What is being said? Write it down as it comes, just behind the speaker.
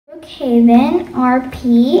Brookhaven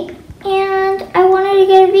RP, and I wanted to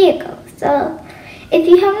get a vehicle. So if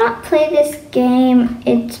you have not played this game,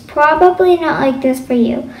 it's probably not like this for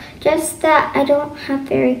you. Just that I don't have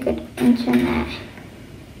very good internet.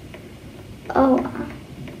 Oh,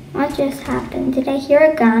 what just happened? Did I hear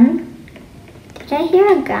a gun? Did I hear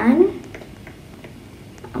a gun?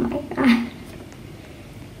 Oh my god.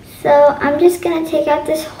 So I'm just gonna take out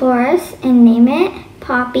this horse and name it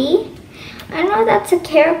Poppy. I know that's a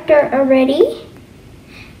character already,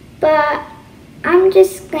 but I'm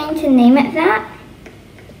just going to name it that.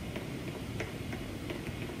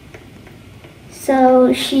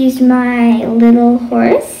 So she's my little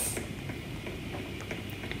horse.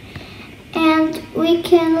 And we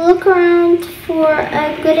can look around for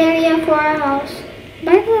a good area for our house.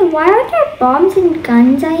 By the way, why are there bombs and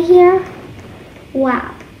guns I hear?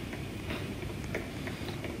 Wow.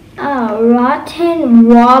 Oh, Rotten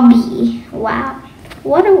Robbie. Wow.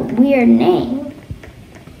 What a weird name.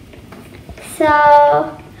 So,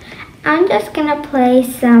 I'm just gonna play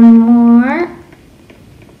some more.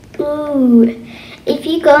 Ooh. If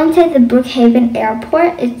you go inside the Brookhaven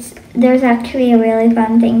airport, there's actually a really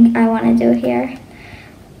fun thing I want to do here.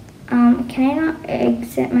 Can I not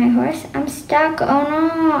exit my horse? I'm stuck. Oh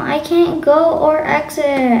no, I can't go or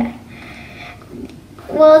exit.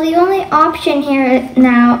 Well, the only option here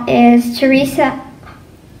now is to reset.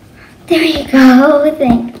 There you go.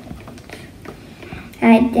 Thanks.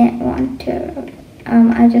 I didn't want to.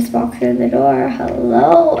 I just walked through the door.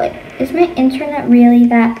 Hello. Is my internet really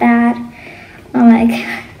that bad? Oh my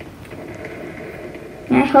god.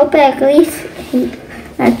 I hope at least he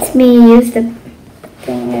lets me use the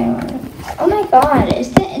thing I want. Oh my god,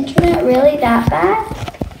 is the internet really that bad?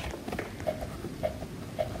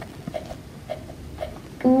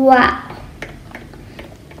 Wow.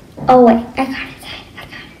 Oh wait, I got inside.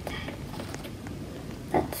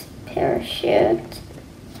 Let's parachute.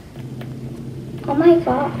 Oh my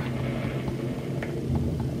god.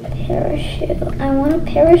 Parachute. I want a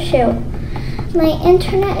parachute. My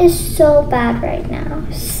internet is so bad right now.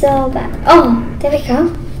 So bad. Oh, there we go.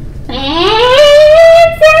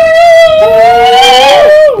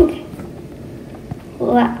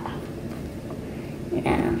 Wow.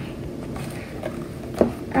 Now,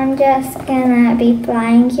 I'm just gonna be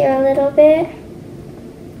flying here a little bit.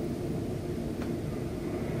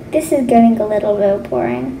 This is getting a little bit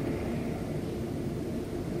boring.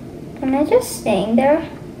 Am I just staying there?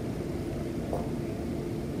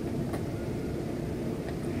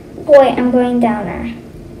 Wait, I'm going down there.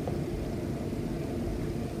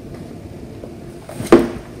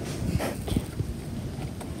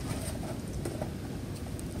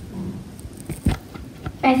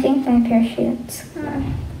 I think my parachute's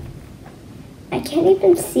gone. I can't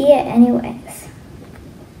even see it anyways.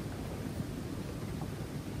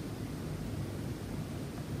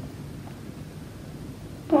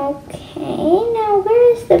 Okay, now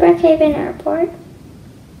where is the Brookhaven airport?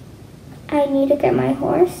 I need to get my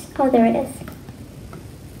horse. Oh, there it is.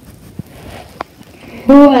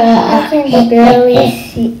 I can barely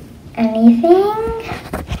see anything.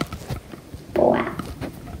 Wow.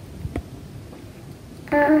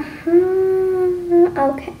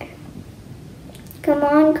 Okay. Come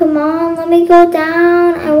on, let me go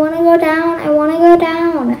down. I want to go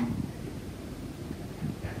down.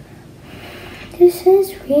 This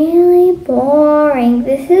is really boring.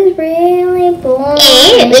 It's really boring.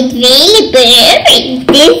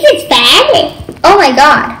 This is bad. Oh my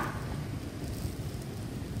god.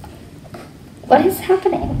 What is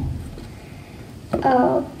happening?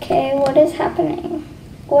 Okay, what is happening?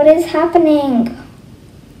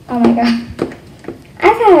 Oh my god.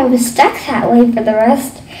 I thought I was stuck that way for the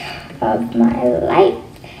rest of my life.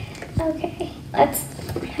 Okay, I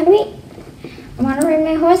want to ride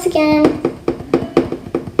my horse again.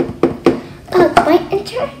 Ugh, my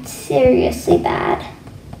internet's seriously bad.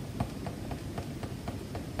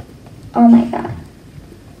 Oh my god.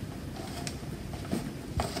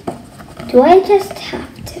 Do I just have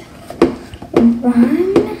to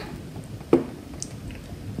run?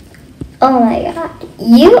 Oh my god.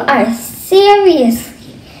 You are seriously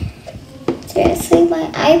my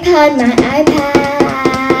iPad.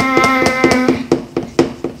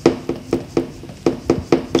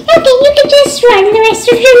 Okay, you can just run the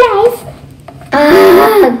rest of your life.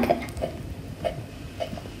 Ugh.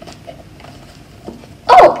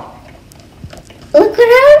 Oh, look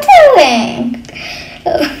what I'm doing.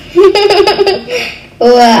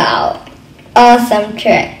 Wow, awesome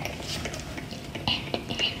trick.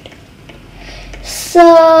 So,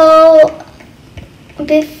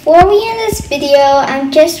 before we end this video, I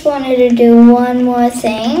just wanted to do one more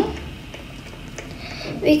thing.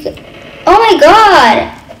 We could. Oh my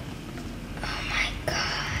god! Oh my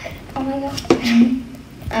god! Oh my god!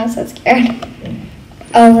 I'm so scared.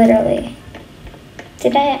 Oh, literally.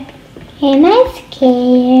 Did I? Am I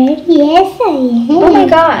scared? Yes, I am. Oh my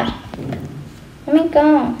god! Let me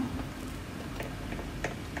go.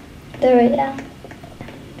 There we go.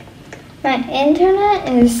 My internet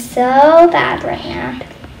is so bad right now.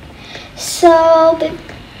 So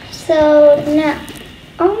now.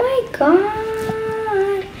 Oh my god.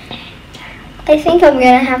 I think I'm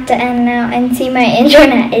gonna have to end now and see my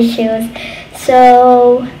internet issues.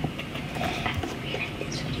 So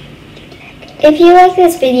if you like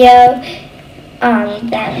this video,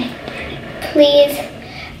 then please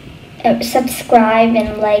subscribe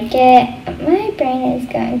and like it. My brain is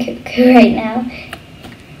going cuckoo right now.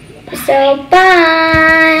 So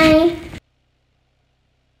bye.